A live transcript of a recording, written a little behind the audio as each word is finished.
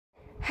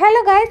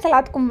Hello guys,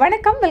 எல்லாத்துக்கும்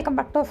வணக்கம். Welcome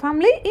back to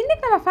family.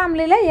 இன்னைக்கு நம்ம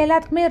ஃபேமிலில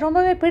எல்லாத்துக்குமே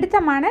ரொம்பவே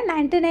பிடித்தமான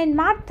 99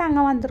 மார்ட்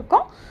தாங்க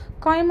வந்திருக்கோம்.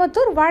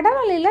 கோயம்புத்தூர்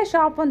வடவள்ளியில்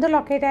ஷாப் வந்து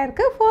லொக்கேட்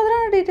ஆயிருக்கு.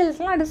 ஃபர்தரான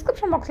டீட்டெயில்ஸ்லாம்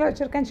டிஸ்கிரிப்ஷன் பாக்ஸில்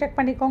வச்சுருக்கேன், செக்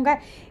பண்ணிக்கோங்க.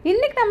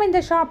 இன்றைக்கி நம்ம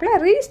இந்த ஷாப்பில்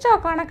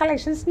ரீஸ்டாக்கான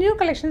கலெக்ஷன்ஸ், நியூ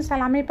கலெக்ஷன்ஸ்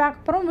எல்லாமே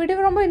பார்க்க போகிறோம்.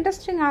 வீடியோ ரொம்ப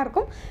இன்ட்ரெஸ்டிங்காக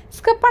இருக்கும்,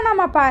 ஸ்கிப்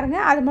பண்ணாமல்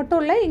பாருங்கள். அது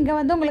மட்டும் இல்லை, இங்கே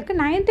வந்து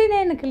உங்களுக்கு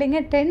 99க்கு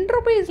இல்லைங்க, 10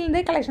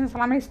 ரூபீஸ்லேருந்தே கலெக்ஷன்ஸ்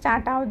எல்லாமே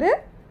ஸ்டார்ட் ஆகுது.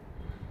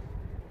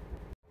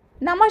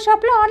 நம்ம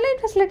ஷாப்பில் ஆன்லைன்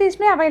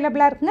ஃபெசிலிட்டிஸுமே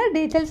அவைலபிளாக இருக்குங்க.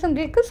 டீட்டெயில்ஸ்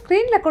உங்களுக்கு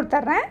ஸ்க்ரீனில்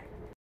கொடுத்துட்றேன்.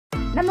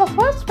 நம்ம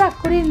ஃபர்ஸ்ட்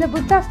பார்க்கக்கூடிய இந்த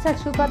புத்தா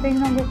ஸ்டாச்சு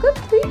பார்த்தீங்கன்னா உங்களுக்கு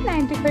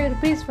 395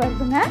 ருபீஸ்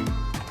வருதுங்க.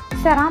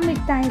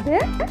 செராமிக் தான் இது.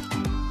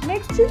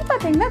 நெக்ஸ்ட் இது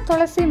பார்த்தீங்கன்னா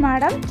துளசி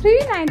மேடம்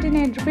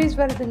 399 ருபீஸ்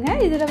வருதுங்க.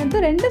 இதில் வந்து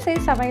 2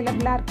 சைஸ்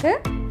அவைலபிளாக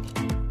இருக்குது.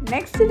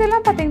 நெக்ஸ்ட்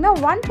இதெல்லாம் பார்த்தீங்கன்னா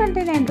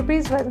 129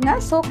 ருபீஸ் வருதுங்க.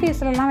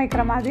 ஷோகேஸ்லாம்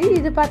வைக்கிற மாதிரி.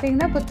 இது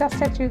பார்த்தீங்கன்னா புத்தா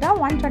ஸ்டாச்சு தான்,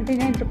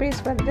 129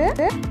 ருபீஸ் வருது.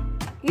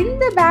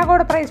 இந்த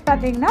பேக்கோட ப்ரைஸ்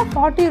பார்த்தீங்கன்னா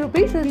 40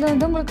 ருபீஸ். இதில்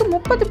வந்து உங்களுக்கு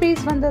 30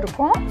 பீஸ் வந்து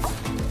இருக்கும்.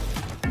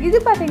 இது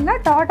பார்த்தீங்கன்னா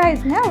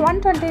டாட்டாய்ஸ்ங்க,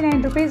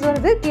 129 ருபீஸ்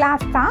வருது.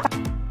 கிளாஸ் தான்.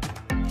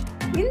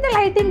 இந்த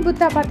லைட்டிங்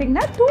புத்தா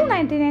பார்த்தீங்கன்னா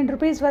 299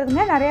 ருபீஸ்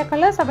வருதுங்க. நிறைய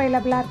கலர்ஸ்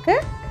அவைலபிளாக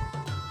இருக்குது.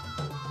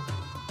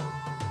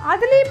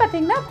 அதுலேயே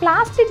பார்த்தீங்கன்னா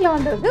பிளாஸ்டிக்கில்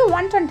வந்துருக்கு,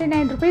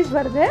 129 ருபீஸ்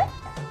வருது.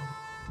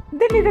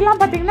 தென் இதெல்லாம்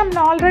பார்த்தீங்கன்னா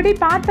நம்ம ஆல்ரெடி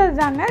பார்த்தது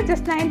தாங்க,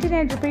 ஜஸ்ட்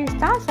 99 ருபீஸ்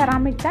தான்.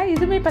 செராமிக் தான்.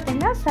 இதுவுமே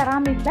பார்த்தீங்கன்னா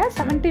செராமிக்கில்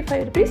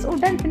 75 ருபீஸ்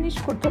உடன் ஃபினிஷ்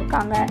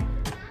கொடுத்துருக்காங்க.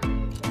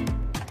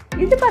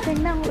 இது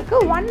பார்த்தீங்கன்னா உங்களுக்கு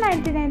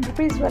 199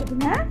 ருபீஸ்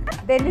வருதுங்க.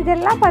 தென்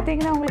இதெல்லாம்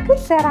பார்த்தீங்கன்னா உங்களுக்கு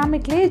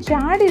செராமிக்லேயே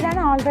ஜாடி தான்.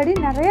 நான் ஆல்ரெடி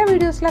நிறைய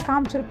வீடியோஸில்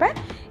காமிச்சிருப்பேன்.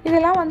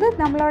 இதெல்லாம் வந்து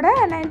நம்மளோட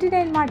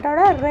 99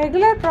 மார்ட்டோட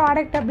ரெகுலர்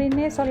ப்ராடக்ட்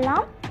அப்படின்னே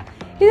சொல்லலாம்.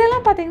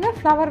 இதெல்லாம் பார்த்தீங்கன்னா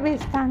ஃப்ளவர்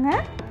வேஸ்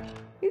தாங்க.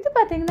 இது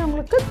பார்த்தீங்கன்னா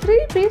உங்களுக்கு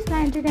 3 பீஸ்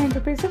 99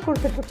 ருபீஸு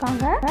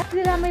கொடுத்துட்ருக்காங்க.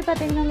 இது எல்லாமே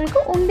பார்த்தீங்கன்னா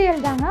உங்களுக்கு உண்டியல்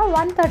தாங்க,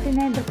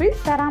 139 ருபீஸ்.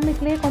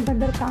 செராமிக்லேயே கொண்டு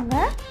வந்திருக்காங்க.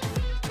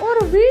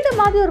 ஒரு வீடு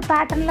மாதிரி ஒரு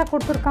பேட்டர்னில்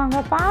கொடுத்துருக்காங்க.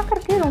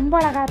 பார்க்குறக்கே ரொம்ப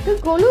அழகாக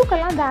இருக்குது.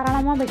 கொலுக்கெல்லாம்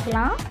தாராளமாக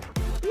வைக்கலாம்.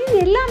 இது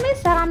எல்லாமே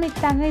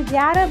செராமிக் தாங்க. இது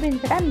யார்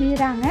அப்படின்னு கேட்டால்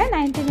மீறாங்க,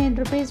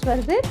 99 ருபீஸ்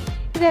வருது.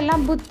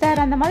 இதெல்லாம்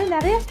புத்தர் அந்த மாதிரி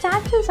நிறைய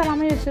ஸ்டாச்சுஸ்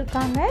எல்லாமே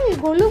வச்சுருக்காங்க. இது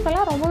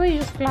கொலுக்கெல்லாம் ரொம்பவே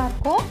யூஸ்ஃபுல்லாக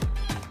இருக்கும்.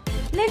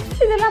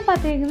 நெக்ஸ்ட் இதெல்லாம்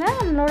பார்த்தீங்கன்னா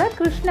நம்மளோட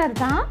கிருஷ்ணர்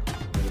தான்.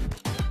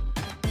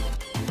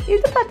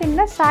 இது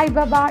பார்த்தீங்கன்னா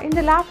சாய்பாபா.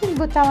 இந்த லாஃபிங்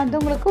புத்தா வந்து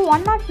உங்களுக்கு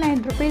 109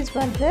 ருபீஸ்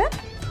வருது.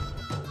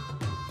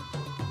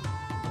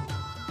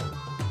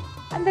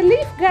 அந்த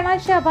லீஃப்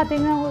கணேஷா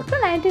பார்த்தீங்கன்னா உங்களுக்கு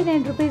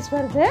 99 ருபீஸ்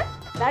வருது.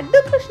 லட்டு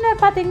கிருஷ்ணர்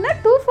பார்த்தீங்கன்னா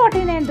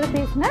 249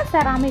 ருபீஸ்ங்க.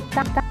 செராமிக்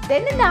தான்.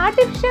 தென் இந்த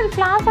ஆர்டிஃபிஷியல்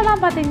ஃப்ளார்ஸ்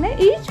எல்லாம் பார்த்தீங்கன்னா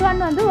ஈச்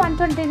ஒன் வந்து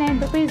 129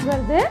 ருபீஸ்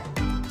வருது.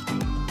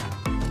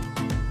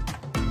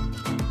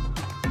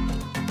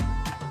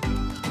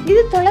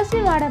 இது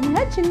துளசி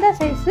மாடம்ங்க, சின்ன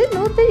சைஸு,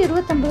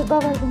 129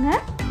 ரூபாய் வருதுங்க.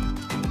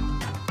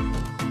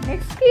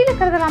 நெக்ஸ்ட் கீழே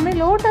இருக்கிறது எல்லாமே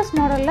லோட்டஸ்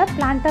மாடலில்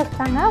பிளான்டர்ஸ்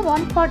தாங்க,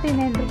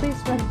 149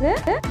 ருபீஸ் வருது.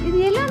 இது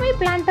எல்லாமே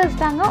பிளான்டர்ஸ்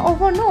தாங்க.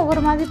 ஒவ்வொன்றும்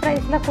ஒவ்வொரு மாதிரி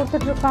ப்ரைஸில்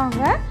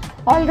கொடுத்துட்ருக்காங்க.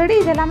 ஆல்ரெடி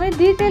இது எல்லாமே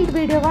டீட்டெயில்டு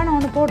வீடியோவாக நான்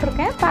ஒன்று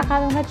போட்டிருக்கேன்,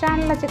 பார்க்காதவங்க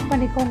சேனலில் செக்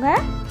பண்ணிக்கோங்க.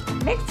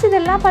 நெக்ஸ்ட்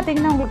இதெல்லாம்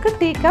பார்த்தீங்கன்னா உங்களுக்கு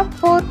tea cup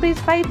 4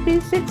 piece 5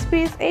 piece 6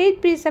 piece 8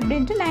 piece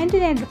அப்படின்ட்டு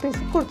 99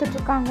 ருபீஸ்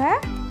கொடுத்துட்ருக்காங்க.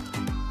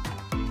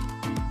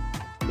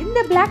 இந்த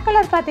பிளாக்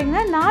கலர்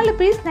பார்த்தீங்கன்னா 4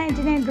 piece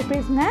 99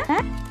 ருபீஸ்ங்க.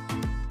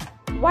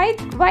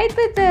 White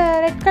with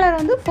red colour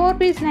வந்து 4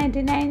 பீஸ்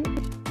 99.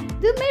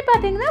 இதுவுமே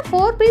பார்த்தீங்கன்னா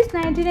 4 பீஸ்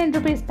 99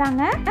 ருபீஸ்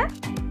தாங்க.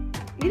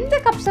 இந்த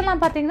கப்ஸ்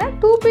எல்லாம் பார்த்தீங்கன்னா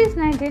 2 பீஸ்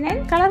 99.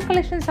 கலர்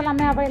கலெக்ஷன்ஸ்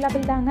எல்லாமே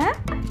அவைலபிள் தாங்க.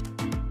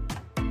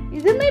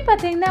 இதுவுமே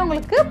பார்த்தீங்கன்னா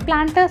உங்களுக்கு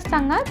பிளான்டர்ஸ்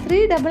தாங்க,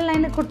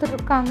 399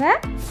 கொடுத்துட்ருக்காங்க.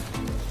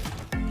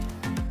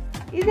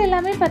 இது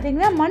எல்லாமே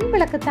பார்த்தீங்கன்னா மண்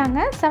விளக்கு தாங்க,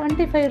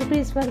 75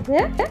 ருபீஸ் வருது.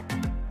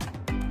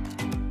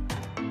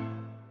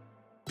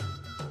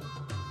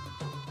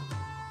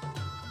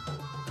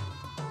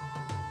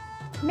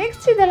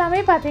 நெக்ஸ்ட் இதெல்லாமே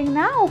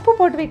பார்த்தீங்கன்னா உப்பு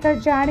போட்டு வைக்கிற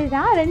ஜாடி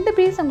தான். 2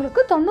 பீஸ்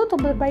உங்களுக்கு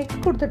 99 ரூபாய்க்கு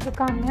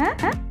கொடுத்துட்ருக்காங்க.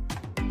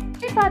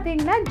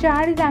 பார்த்தீங்கன்னா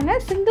ஜாடி தாங்க,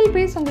 சிங்கிள்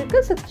பீஸ் உங்களுக்கு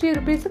 60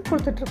 ருபீஸுக்கு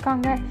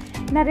கொடுத்துட்ருக்காங்க.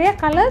 நிறைய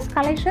கலர்ஸ்,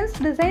 கலெக்ஷன்ஸ்,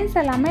 டிசைன்ஸ்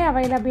எல்லாமே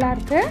அவைலபிளாக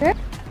இருக்குது.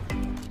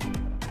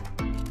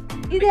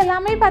 இது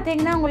எல்லாமே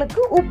பார்த்தீங்கன்னா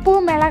உங்களுக்கு உப்பு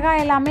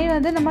மிளகாய் எல்லாமே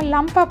வந்து நம்ம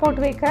லம்பாக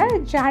போட்டு வைக்கிற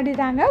ஜாடி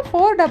தாங்க,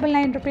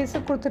 499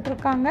 ருபீஸுக்கு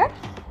கொடுத்துட்ருக்காங்க.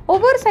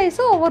 ஒவ்வொரு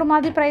சைஸும் ஒவ்வொரு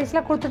மாதிரி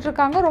ப்ரைஸில்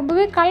கொடுத்துட்ருக்காங்க.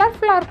 ரொம்பவே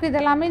கலர்ஃபுல்லாக இருக்கும். இது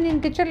எல்லாமே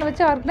நீங்கள் கிச்சனில்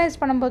வச்சு ஆர்கனைஸ்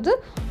பண்ணும்போது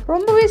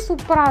ரொம்பவே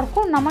சூப்பராக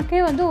இருக்கும். நமக்கே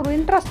வந்து ஒரு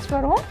இன்ட்ரெஸ்ட்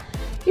வரும்.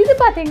 இது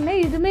பார்த்தீங்கன்னா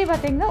இதுவுமே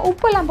பார்த்தீங்கன்னா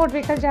உப்பெல்லாம் போட்டு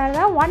வைக்கிற ஜாடி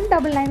தான்,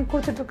 199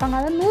 கொடுத்துட்ருக்காங்க.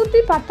 அது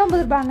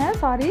 119 ரூபாங்க,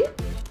 சாரி.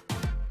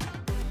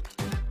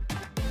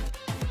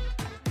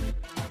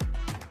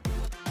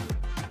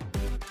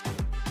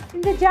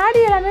 இந்த ஜாடி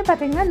எல்லாமே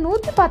பார்த்தீங்கன்னா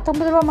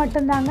 119 ரூபா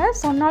மட்டும்தாங்க.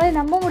 சொன்னாலே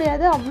நம்ப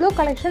முடியாது, அவ்வளோ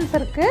கலெக்ஷன்ஸ்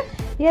இருக்குது.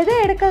 எதை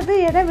எடுக்கிறது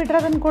எதை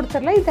விடுறதுன்னு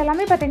கொடுத்துடல. இது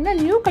எல்லாமே பார்த்தீங்கன்னா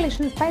நியூ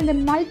கலெக்ஷன்ஸ் தான். இந்த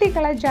மல்டி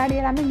கலர் ஜாடி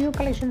எல்லாமே நியூ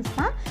கலெக்ஷன்ஸ்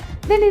தான்.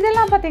 தென்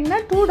இதெல்லாம் பார்த்தீங்கன்னா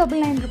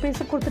 299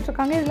 ருபீஸுக்கு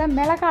கொடுத்துட்ருக்காங்க. இதில்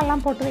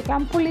மிளகாலாம் போட்டு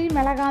வைக்கலாம், புளி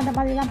மிளகா அந்த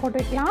மாதிரிலாம் போட்டு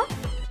வைக்கலாம்.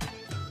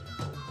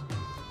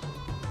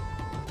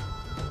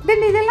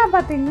 தென் இதெல்லாம்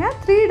பார்த்தீங்கன்னா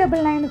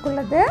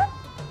 399க்குள்ளது.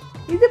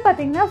 இது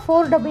பார்த்தீங்கன்னா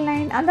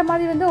 499 அந்த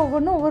மாதிரி வந்து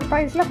ஒவ்வொன்றும் ஒவ்வொரு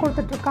ப்ரைஸில்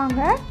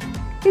கொடுத்துட்ருக்காங்க.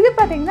 இது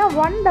பார்த்தீங்கன்னா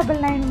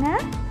 199ங்க.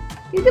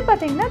 இது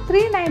பார்த்தீங்கன்னா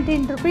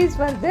 319 rupees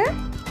வருது.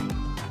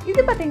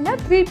 இது பார்த்தீங்கன்னா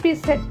 3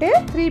 பீஸ் செட்டு,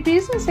 3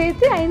 பீஸும்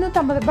சேர்த்து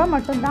 550 ரூபாய்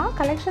மட்டும்தான்.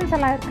 கலெக்ஷன்ஸ்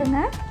எல்லாம் இருக்குங்க.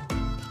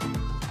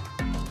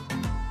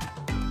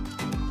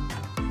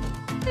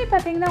 இது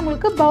பார்த்தீங்கன்னா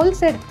உங்களுக்கு பவுல்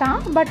செட்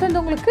தான், பட்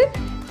வந்து உங்களுக்கு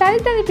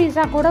தனித்தனி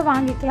பீஸா கூட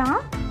வாங்கிக்கலாம்.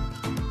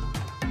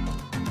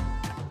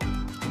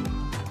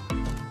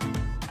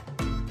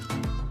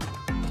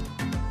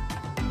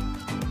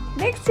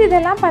 நெக்ஸ்ட்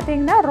இதெல்லாம்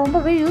பார்த்தீங்கன்னா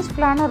ரொம்பவே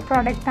யூஸ்ஃபுல்லான ஒரு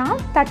ப்ராடக்ட் தான்.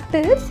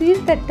 தட்டு,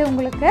 சீர் தட்டு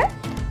உங்களுக்கு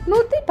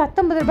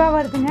 119 ரூபாய்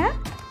வருதுங்க.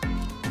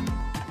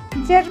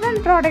 ஜெர்மன்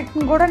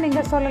ப்ராடக்ட்னு கூட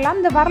நீங்கள் சொல்லலாம்.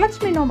 இந்த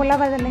வரலட்சுமி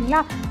நோம்பெல்லாம் வருது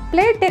இல்லைங்களா,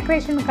 பிளேட்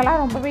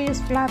டெக்கரேஷனுக்கெல்லாம் ரொம்பவே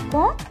யூஸ்ஃபுல்லாக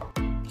இருக்கும்.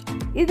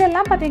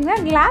 இதெல்லாம் பார்த்தீங்கன்னா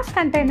கிளாஸ்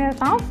கண்டெய்னர்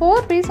தான்.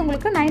 4 பீஸ்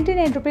உங்களுக்கு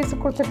 99 rupees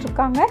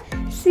கொடுத்துட்ருக்காங்க.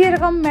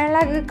 சீரகம்,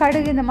 மிளகு,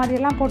 கடுகு இந்த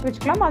மாதிரியெல்லாம் போட்டு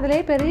வச்சுக்கலாம். அதிலே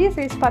பெரிய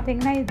சைஸ்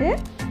பார்த்தீங்கன்னா இது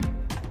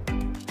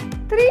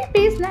 3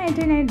 பீஸ்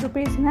 99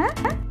 rupeesங்க.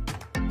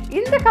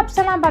 இந்த கப்ஸ்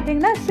எல்லாம்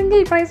பார்த்தீங்கன்னா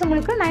சிங்கிள் ப்ரைஸ்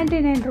உங்களுக்கு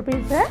 99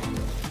 rupees.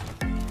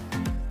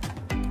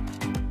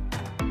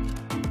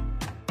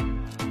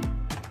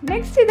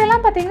 நெக்ஸ்ட்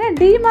இதெல்லாம் பார்த்தீங்கன்னா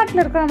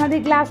டிமார்ட்டில் இருக்கிற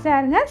மாதிரி கிளாஸ்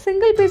யாருங்க,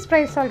 சிங்கிள் பீஸ்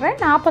ப்ரைஸ் சொல்கிறேன்,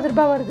 40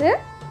 ரூபாய் வருது.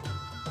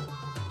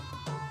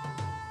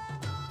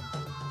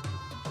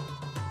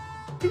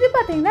 இது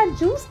பார்த்தீங்கன்னா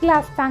ஜூஸ்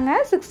கிளாஸ் தாங்க,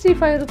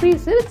 65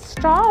 rupees.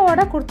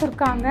 ஸ்ட்ராவோட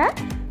கொடுத்துருக்காங்க.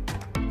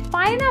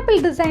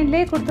 பைனாப்பிள்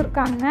டிசைன்லேயே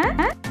கொடுத்துருக்காங்க.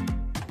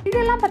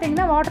 இதெல்லாம்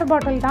பார்த்தீங்கன்னா வாட்டர்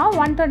பாட்டில் தான்,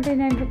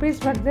 129 rupees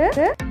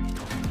வருது.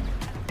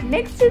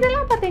 நெக்ஸ்ட்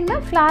இதெல்லாம் பார்த்தீங்கன்னா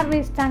ஃப்ளார்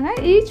வேஸ்ட் தாங்க,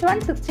 ஈச்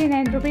ஒன்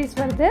 69 rupees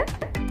வருது.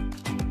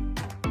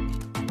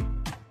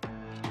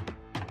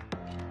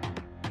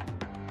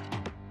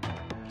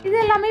 இது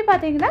எல்லாமே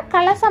பார்த்தீங்கன்னா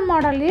கலசம்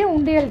மாடல்லையே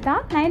உண்டியல்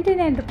தான்,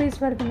 99 rupees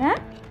வருதுங்க.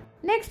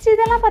 நெக்ஸ்ட்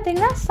இதெல்லாம்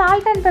பார்த்தீங்கன்னா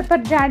சால்ட் அண்ட்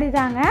பெப்பர் ஜாடி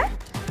தாங்க,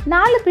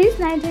 4 பீஸ்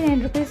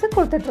 99 rupees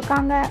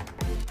கொடுத்துட்ருக்காங்க.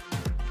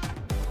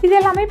 இது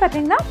எல்லாமே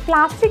பார்த்தீங்கன்னா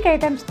பிளாஸ்டிக்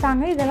ஐட்டம்ஸ்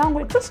தாங்க. இதெல்லாம்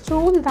உங்களுக்கு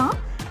ஸ்டூல் தான்,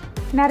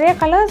 நிறைய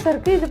கலர்ஸ்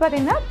இருக்குது. இது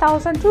பார்த்தீங்கன்னா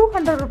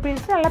 1200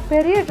 rupees, நல்லா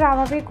பெரிய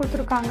ட்ராவாகவே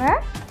கொடுத்துருக்காங்க.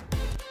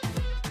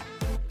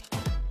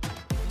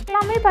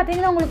 எல்லாமே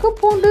பார்த்தீங்கன்னா உங்களுக்கு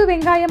பூண்டு,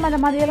 வெங்காயம்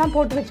அந்த மாதிரியெல்லாம்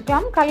போட்டு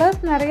வச்சுக்கலாம்.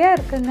 கலர்ஸ் நிறையா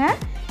இருக்குங்க.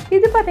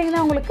 இது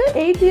பார்த்தீங்கன்னா உங்களுக்கு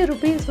 80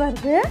 rupees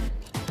வருது.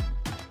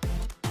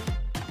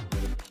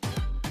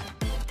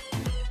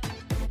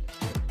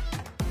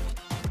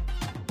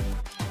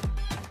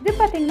 இது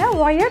பார்த்தீங்கன்னா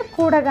ஒயர்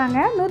கூட தாங்க,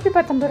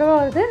 119 ரூபா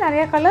வருது.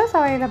 நிறைய கலர்ஸ்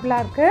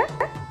அவைலபிளாக இருக்குது,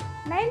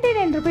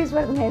 99 rupees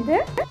வருதுங்க இது.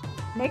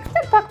 நெக்ஸ்ட்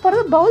பார்க்க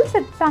போகிறது பவுல்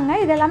செட் தாங்க.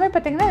 இது எல்லாமே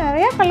பார்த்தீங்கன்னா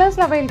நிறைய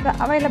கலர்ஸில்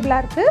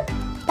அவைலபிளாக இருக்குது.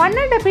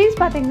 12 பீஸ்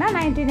பார்த்தீங்கன்னா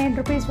 99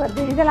 rupees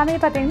வருது. இது எல்லாமே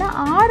பார்த்தீங்கன்னா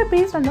 6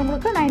 பீஸ் வந்து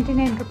உங்களுக்கு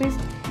 99 rupees.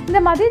 இந்த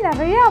மாதிரி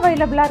நிறைய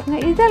அவைலபிளாக இருக்குங்க.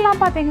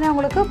 இதெல்லாம் பார்த்தீங்கன்னா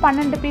உங்களுக்கு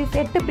 12 பீஸ்,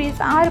 8 பீஸ்,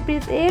 6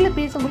 பீஸ், 7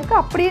 பீஸ் உங்களுக்கு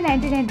அப்படியே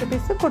 99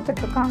 rupees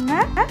கொடுத்துட்ருக்காங்க.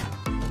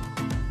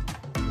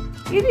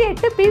 இது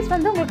 8 பீஸ்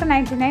வந்து உங்களுக்கு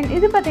 99.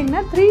 இது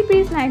பார்த்தீங்கன்னா 3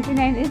 பீஸ்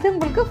 99. இது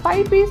உங்களுக்கு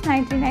 5 பீஸ்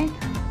 99.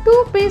 2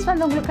 பீஸ்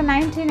வந்து உங்களுக்கு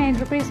 99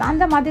 rupees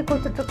அந்த மாதிரி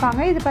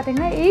கொடுத்துட்ருக்காங்க. இது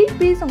பார்த்தீங்கன்னா 8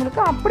 பீஸ்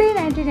உங்களுக்கு அப்படியே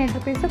 99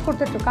 rupees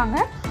கொடுத்துட்ருக்காங்க.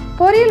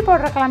 பொரியல்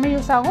போடுறக்கெல்லாமே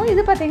யூஸ் ஆகும்.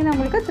 இது பார்த்தீங்கன்னா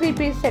உங்களுக்கு 3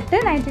 பீஸ் செட்டு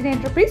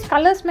 99 rupees.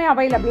 கலர்ஸுமே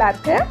அவைலபிளாக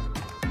இருக்குது.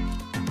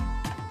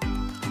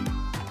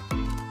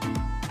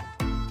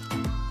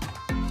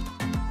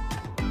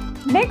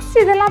 நெக்ஸ்ட்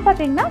இதெல்லாம்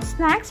பார்த்தீங்கன்னா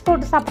ஸ்நாக்ஸ்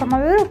போட்டு சாப்பிட்ற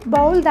மாதிரி ஒரு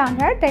பவுல்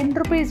தாங்க, 10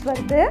 rupees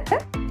வருது.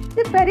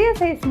 இது பெரிய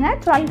சைஸுங்க,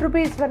 12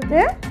 rupees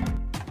வருது.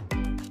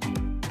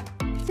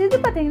 இது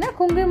பார்த்தீங்கன்னா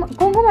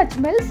குங்கும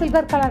ஸ்மெல்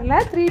சில்வர் கலரில்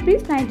 3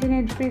 பீஸ்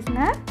 99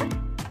 rupeesங்க.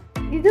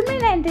 இதுவுமே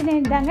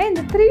 99 தாங்க.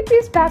 இந்த 3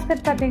 பீஸ்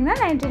பேஸ்கெட் பார்த்தீங்கன்னா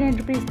 99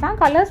 rupees தான்.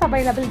 கலர்ஸ்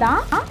அவைலபிள்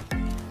தான்.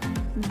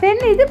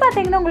 தென் இது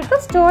பார்த்தீங்கன்னா உங்களுக்கு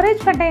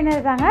ஸ்டோரேஜ்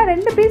கண்டெய்னர் தாங்க,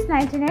 2 பீஸ்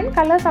 99.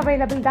 கலர்ஸ்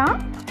அவைலபிள் தான்.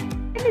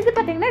 இது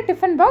பார்த்தீங்கன்னா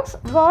tiffin box,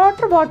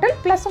 water bottle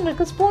plus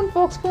உங்களுக்கு ஸ்பூன்,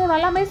 ஃபோக், ஸ்பூன்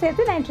எல்லாமே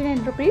சேர்த்து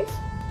 99 rupees.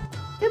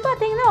 இது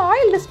பார்த்தீங்கன்னா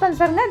ஆயில்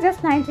டிஸ்பென்சருங்க,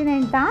 ஜஸ்ட்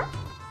 99 தான்.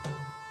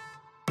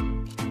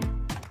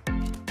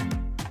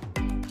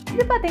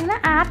 இது பார்த்தீங்கன்னா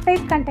ஏர்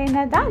டைட்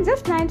கண்டெய்னர் தான்,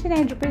 ஜஸ்ட்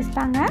 99 rupees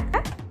தாங்க.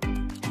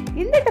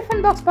 இந்த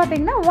டிஃபன் பாக்ஸ்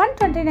பார்த்தீங்கன்னா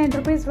 129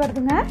 rupees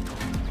வருதுங்க.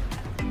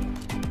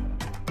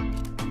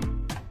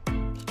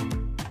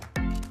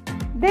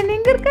 தென்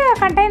இங்கே இருக்க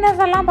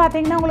கண்டெய்னர்ஸ் எல்லாம்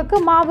பார்த்தீங்கன்னா உங்களுக்கு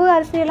மாவு,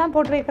 அரிசி எல்லாம்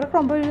போட்டு வைக்கிறதுக்கு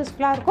ரொம்ப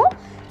யூஸ்ஃபுல்லாக இருக்கும்.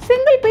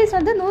 சிங்கிள் பீஸ்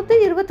வந்து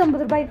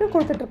 129 ரூபாய்க்கு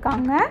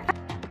கொடுத்துட்ருக்காங்க.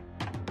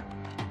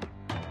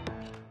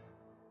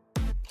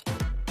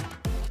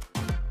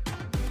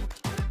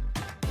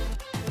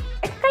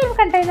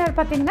 கண்டெய்னர்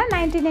பார்த்தீங்கன்னா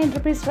 99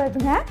 rupees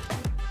வருதுங்க.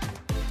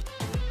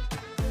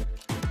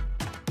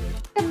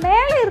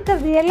 மேலே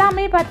இருக்கிறது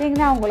எல்லாமே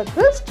பார்த்தீங்கன்னா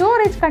உங்களுக்கு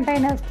ஸ்டோரேஜ்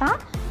கண்டெய்னர்ஸ் தான்.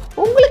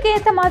 உங்களுக்கு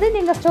ஏற்ற மாதிரி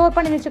நீங்கள் ஸ்டோர்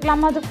பண்ணி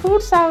வச்சுக்கலாம். அது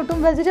ஃப்ரூட்ஸ்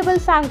ஆகட்டும்,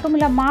 வெஜிடபிள்ஸ் ஆகட்டும்,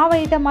 இல்லை மாவு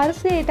ஐட்டம்,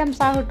 அரிசி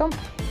ஐட்டம்ஸ் ஆகட்டும்,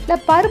 இல்லை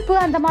பருப்பு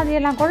அந்த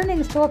மாதிரியெல்லாம் கூட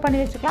நீங்கள் ஸ்டோர் பண்ணி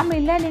வச்சுக்கலாம்.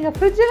 இல்லை நீங்கள்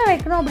ஃப்ரிட்ஜில்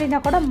வைக்கணும் அப்படின்னா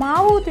கூட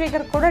மாவு ஊற்றி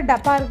வைக்கிறதுக்கு கூட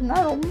டப்பா இருக்குங்க,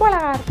 ரொம்ப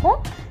அழகாக இருக்கும்.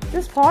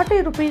 ஜஸ்ட் 40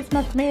 rupees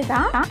மட்டுமே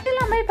தான்.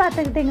 எல்லாமே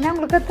பார்த்துக்கிட்டிங்கன்னா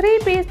உங்களுக்கு 3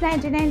 பீஸ்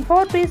 99,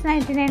 4 பீஸ்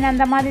 99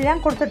 அந்த மாதிரி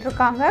தான்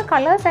கொடுத்துட்ருக்காங்க.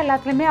 கலர்ஸ்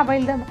எல்லாத்துலேயுமே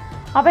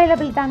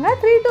அவைலபிள் தாங்க.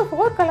 3 to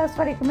 4 கலர்ஸ்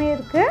வரைக்குமே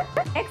இருக்குது.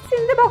 நெக்ஸ்ட்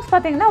இந்த பாக்ஸ்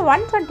பார்த்தீங்கன்னா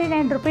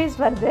 129 rupees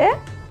வருது.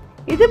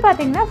 இது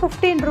பார்த்தீங்கன்னா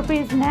 15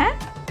 rupeesங்க.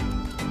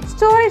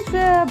 ஸ்டோரேஜ்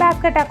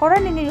பேஸ்கெட்டாக கூட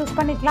நீங்கள் யூஸ்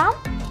பண்ணிக்கலாம்.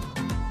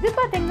 இது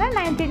பார்த்தீங்கன்னா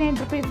 99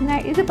 ருபீஸுங்க.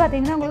 இது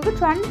பார்த்தீங்கன்னா உங்களுக்கு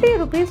 20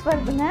 ருபீஸ்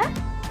வருதுங்க.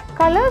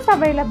 கலர்ஸ்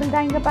அவைலபிள்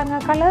தான். இங்கே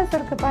பாருங்கள், கலர்ஸ்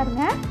இருக்குது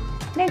பாருங்கள்.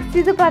 நெக்ஸ்ட்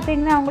இது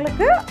பார்த்தீங்கன்னா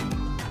உங்களுக்கு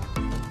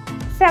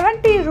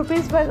 70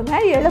 ருபீஸ் வருதுங்க,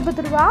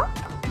 70 ரூபா.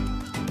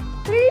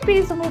 3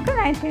 பீஸ் உங்களுக்கு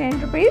 99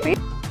 ருபீஸ்.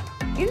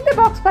 இந்த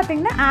பாக்ஸ்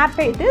பார்த்தீங்கன்னா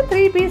ஆர்டைட்டு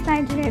 3 பீஸ்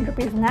 99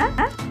 ருபீஸுங்க.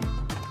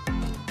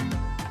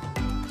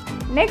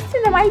 நெக்ஸ்ட்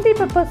இந்த மல்டி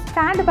பர்பஸ்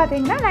ஸ்டாண்டு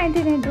பார்த்தீங்கன்னா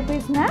 99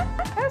 ருபீஸுங்க.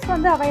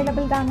 வந்து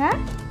அவைலபிள் தாங்க.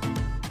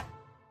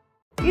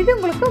 இது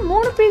உங்களுக்கு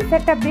 3 பீஸ்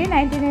செட் அப்படியே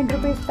 99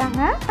 ருபீஸ்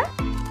தாங்க.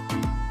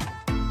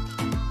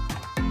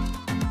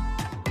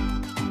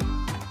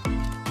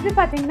 இது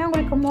பார்த்தீங்கன்னா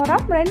உங்களுக்கு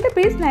மொரம் 2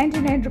 பீஸ்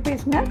 99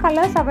 ருபீஸுங்க.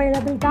 கலர்ஸ்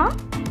அவைலபிள் தான்.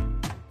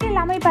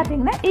 எல்லாமே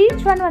பார்த்தீங்கன்னா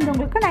ஈச் ஒன் வந்து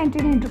உங்களுக்கு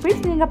 99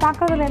 ருபீஸ். நீங்கள்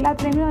பார்க்குறதுல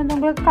எல்லாத்துலேயுமே வந்து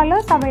உங்களுக்கு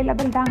கலர்ஸ்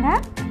அவைலபிள் தாங்க.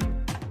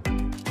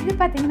 இது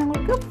பார்த்தீங்கன்னா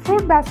உங்களுக்கு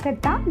ஃப்ரூட் பேஸ்கெட்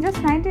தான்.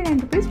 ஜஸ்ட்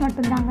 99 ருபீஸ்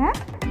மட்டும்தாங்க.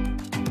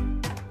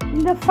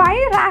 இந்த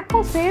 5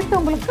 ரேக்கும் சேர்த்து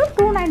உங்களுக்கு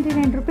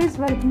 299 ருபீஸ்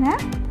வருதுங்க.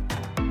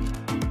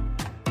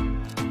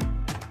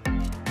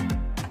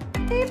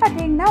 இது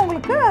பார்த்தீங்கன்னா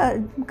உங்களுக்கு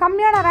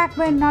கம்மியான ரேக்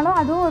வேணுனாலும்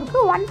அதுவும்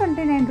இருக்குது.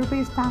 129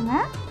 ருபீஸ் தாங்க.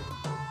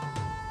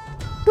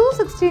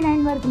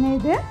 269 வருதுங்க.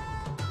 இது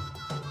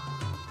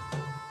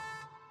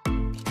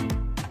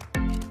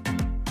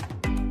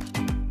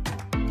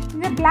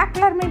இந்த பிளாக்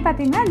கலருமே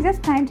பார்த்தீங்கன்னா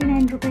ஜஸ்ட்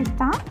 99 ருபீஸ்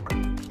தான்.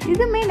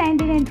 இதுவுமே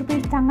 99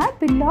 ருபீஸ் தாங்க.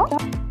 பில்லோ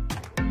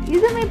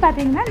இதுவுமே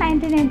பார்த்தீங்கன்னா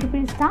 99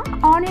 ருபீஸ் தான்.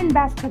 Onion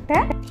basket.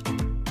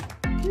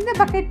 இந்த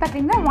பக்கெட்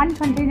பார்த்தீங்கன்னா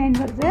 129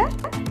 வருது.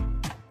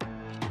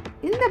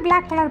 இந்த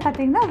பிளாக் கலர்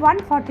பார்த்தீங்கன்னா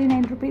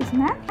 149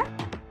 ருபீஸுங்க.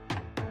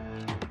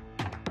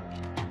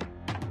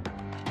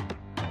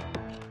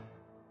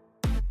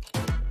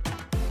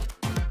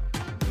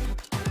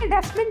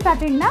 டஸ்ட்பின்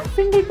பார்த்தீங்கன்னா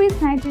சிங்கிள் பீஸ்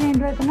 99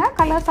 வருதுங்க.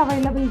 கலர்ஸ்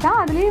அவைலபிள் தான்.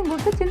 அதுலேயே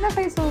உங்களுக்கு சின்ன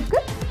சைஸ்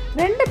இருக்குது.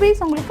 2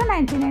 பீஸ் உங்களுக்கு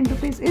 99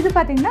 ருபீஸ். இது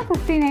பார்த்தீங்கன்னா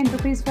 59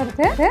 ருபீஸ்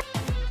வருது.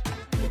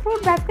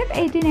 ஃப்ரூட் பேஸ்கெட்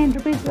 89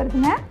 ருபீஸ்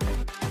வருதுங்க.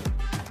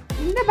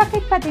 இந்த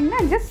பக்கெட்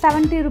பார்த்தீங்கன்னா ஜஸ்ட்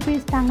 70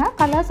 ருபீஸ் தாங்க.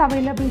 கலர்ஸ்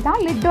அவைலபிள்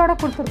தான். லிட்டோட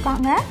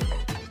கொடுத்துருக்காங்க.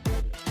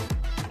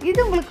 இது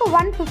உங்களுக்கு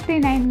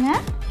 159ங்க.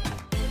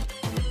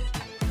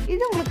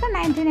 இது உங்களுக்கு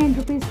 99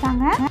 ருபீஸ்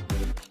தாங்க.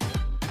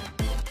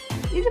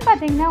 இது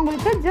பார்த்தீங்கன்னா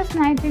உங்களுக்கு ஜஸ்ட்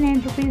 99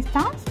 ருபீஸ்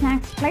தான்.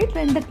 ஸ்நாக்ஸ் பிளேட்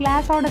 2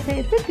 கிளாஸோடு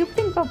சேர்த்து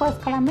கிஃப்டிங்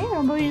பர்பஸ்க்கெல்லாமே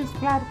ரொம்ப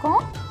யூஸ்ஃபுல்லாக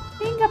இருக்கும்.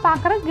 நீங்கள்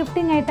பார்க்குற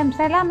கிஃப்டிங் ஐட்டம்ஸ்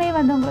எல்லாமே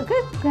வந்து உங்களுக்கு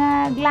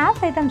கிளாஸ்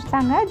ஐட்டம்ஸ்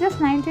தாங்க.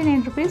 ஜஸ்ட்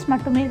 99 ருபீஸ்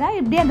மட்டுமே தான்.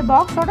 இப்படி அந்த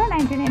பாக்ஸோட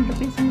 99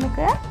 ருபீஸ்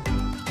உங்களுக்கு.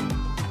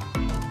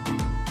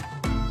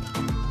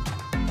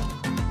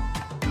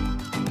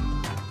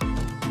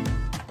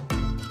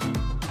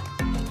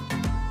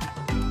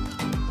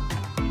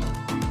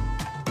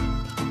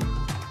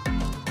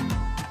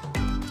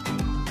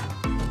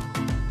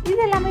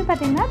 இது எல்லாமே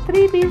பார்த்தீங்கன்னா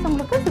 3 பீஸ்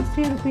உங்களுக்கு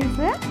 60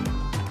 ருபீஸு.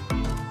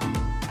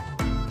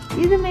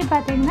 இதுமே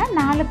பார்த்தீங்கன்னா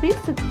 4 பீஸ்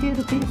 60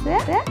 ருபீஸு.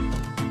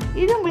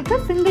 இது உங்களுக்கு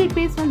சிங்கிள்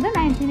பீஸ் வந்து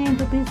 99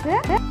 ருபீஸு.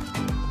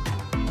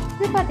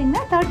 இது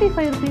பார்த்தீங்கன்னா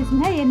 35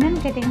 ருபீஸுங்க.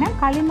 என்னன்னு கேட்டிங்கன்னா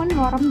களிமண்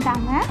உரம்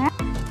தாங்க.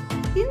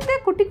 இந்த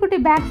குட்டி குட்டி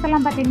பேக்ஸ்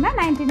எல்லாம் பார்த்தீங்கன்னா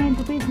 99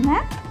 ருபீஸுங்க.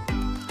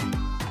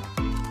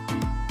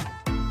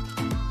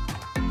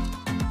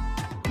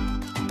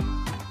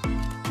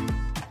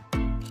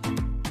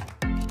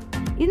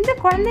 இந்த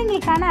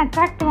குழந்தைங்களுக்கான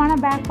அட்ராக்டிவான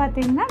பேக்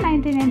பார்த்தீங்கன்னா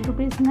 99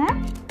 ருபீஸுங்க.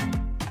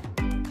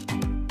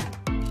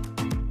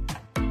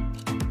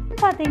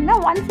 பார்த்தீங்கன்னா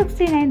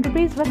 169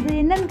 ருபீஸ் வருது.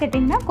 என்னன்னு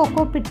கேட்டிங்கன்னா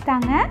கொக்கோ பிட்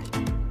தாங்க.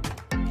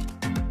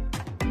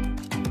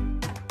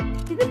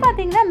 இது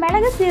பார்த்தீங்கன்னா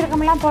மிளகு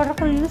சீரகம்லாம்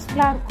போடுறதுக்கு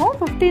யூஸ்ஃபுல்லாக இருக்கும்.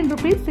 15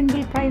 rupees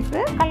single price.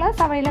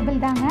 Colours available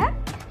தாங்க.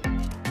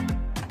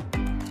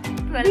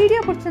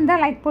 வீடியோ பிடிச்சிருந்தா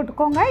லைக்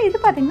போட்டுக்கோங்க. இது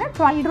பார்த்தீங்கன்னா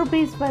 12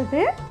 ருபீஸ்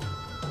வருது.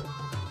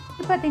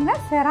 இது பார்த்தீங்கன்னா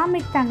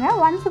செராமிக் தாங்க.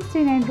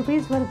 169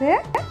 ருபீஸ் வருது.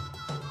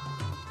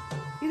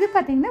 இது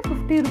பார்த்தீங்கன்னா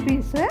 50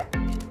 ருபீஸு.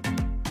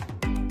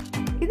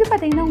 இது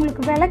பார்த்தீங்கன்னா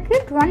உங்களுக்கு விளக்கு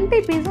 20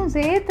 பீஸும்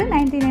சேர்த்து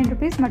 99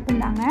 ருபீஸ்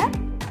மட்டும்தாங்க.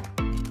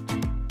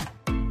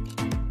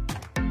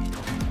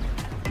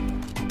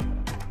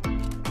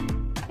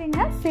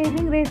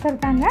 சேவிங்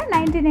ரேசர் தாங்க.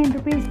 99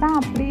 ருபீஸ் தான்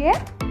அப்படியே.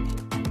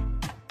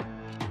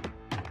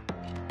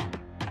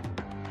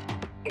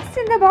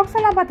 இந்த பாக்ஸ்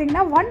எல்லாம்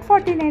பார்த்தீங்கன்னா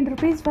 149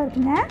 ருபீஸ்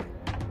வருதுங்க.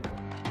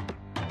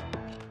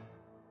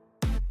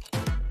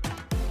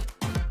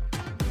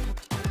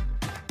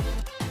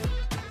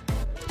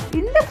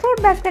 இந்த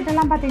ஃப்ரூட் பேஸ்கெட்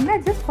எல்லாம் பார்த்தீங்கன்னா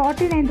ஜஸ்ட்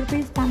 49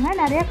 ருபீஸ் தாங்க.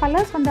 நிறைய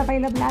கலர்ஸ் வந்து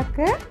அவைலபிளாக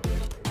இருக்குது.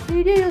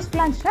 வீடியோ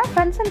யூஸ்ஃபுல்லாக இருந்துச்சுன்னா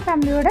ஃப்ரெண்ட்ஸ் அண்ட்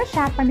ஃபேமிலியோட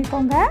ஷேர்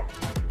பண்ணிக்கோங்க.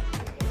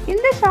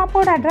 இந்த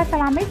ஷாப்போட அட்ரஸ்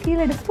எல்லாமே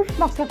கீழே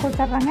டிஸ்கிரிப்ஷன் பாக்ஸில்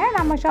கொடுத்துட்றாங்க.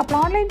 நம்ம ஷாப்பில்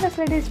ஆன்லைன்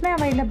ஃபெசிலிட்டிஸுமே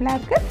அவைலபிளாக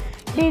இருக்குது.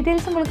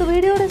 டீட்டெயில்ஸ் உங்களுக்கு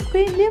வீடியோட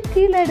ஸ்க்ரீன்லேயும்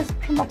கீழே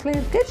டிஸ்கிரிப்ஷன் பாக்ஸில்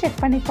இருக்குது.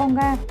 செக்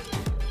பண்ணிக்கோங்க.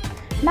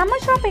 நம்ம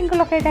ஷாப் எங்கே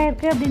லொக்கேட்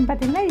ஆகிருக்கு அப்படின்னு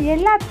பார்த்தீங்கன்னா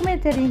எல்லாத்துக்குமே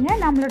தெரியுங்க.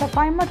 நம்மளோட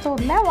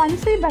கோயம்புத்தூரில்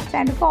 1C பஸ்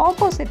ஸ்டாண்டுக்கு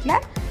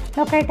ஆப்போசிட்டில்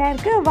லொக்கேட்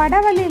ஆகிருக்கு.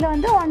 வடவள்ளியில்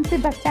வந்து 1C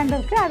பஸ் ஸ்டாண்ட்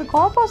இருக்குது. அதுக்கு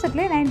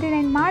ஆப்போசிட்லேயே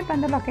 99 மார்ட்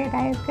வந்து லொக்கேட்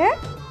ஆகிருக்கு.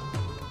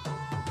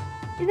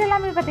 இது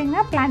எல்லாமே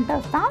பார்த்தீங்கன்னா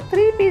பிளான்டர்ஸ் தான்.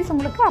 3 பீஸ்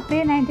உங்களுக்கு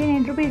அப்படியே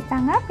 99 ருபீஸ்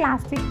தாங்க.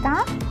 பிளாஸ்டிக்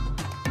தான்.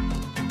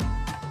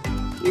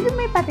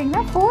 இதுவுமே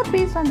பார்த்தீங்கன்னா 4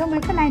 பீஸ் வந்து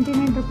உங்களுக்கு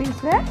 99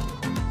 ருபீஸு.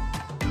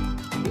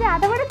 இது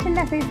அதை விட சின்ன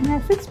சைஸுங்க.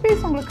 6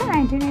 பீஸ் உங்களுக்கு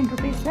 99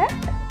 rupees.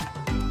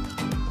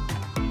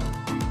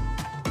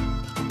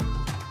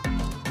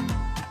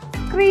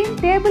 Screen,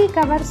 table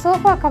cover,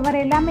 sofa cover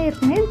எல்லாமே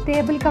இருக்குங்க. இது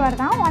டேபிள் கவர்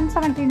தான்.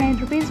 179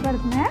 ருபீஸ்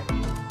வருதுங்க.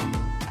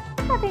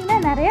 பார்த்தீங்கன்னா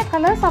நிறைய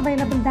கலர்ஸ்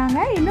அவைலபிள் தாங்க.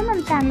 இன்னும்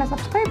நம்ம சேனலை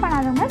சப்ஸ்கிரைப்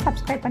பண்ணாதவங்க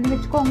சப்ஸ்கிரைப் பண்ணி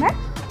வச்சுக்கோங்க.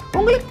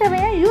 உங்களுக்கு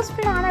தேவையான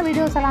யூஸ்ஃபுல்லான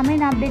வீடியோஸ் எல்லாமே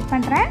நான் அப்டேட்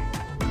பண்ணுறேன்.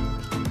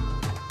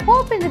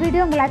 ஹோப் இந்த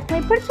வீடியோ உங்கள்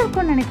எல்லாத்துக்குமே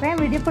பிடிச்சிருக்குன்னு நினைக்கிறேன்.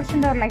 வீடியோ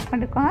பிடிச்சிருந்தா ஒரு லைக்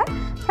பண்ணிக்கோங்க.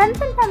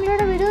 ஃப்ரெண்ட்ஸ் அண்ட்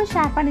ஃபேமிலியோட வீடியோ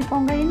ஷேர்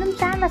பண்ணிக்கோங்க. இன்னும்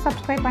சேனலை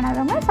சப்ஸ்கிரைப்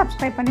பண்ணாதவங்க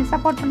சப்ஸ்கிரைப் பண்ணி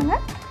சப்போர்ட்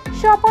பண்ணுங்கள்.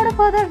 ஷாப்போட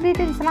ஃபர்தர்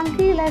டீட்டெயில்ஸ் எல்லாம்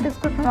கீழே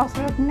டிஸ்கிரிப்ஷன்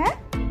பாக்ஸில் இருக்குங்க.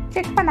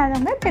 செக்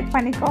பண்ணாதவங்க செக்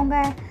பண்ணிக்கோங்க.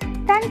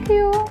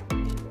 தேங்க்யூ.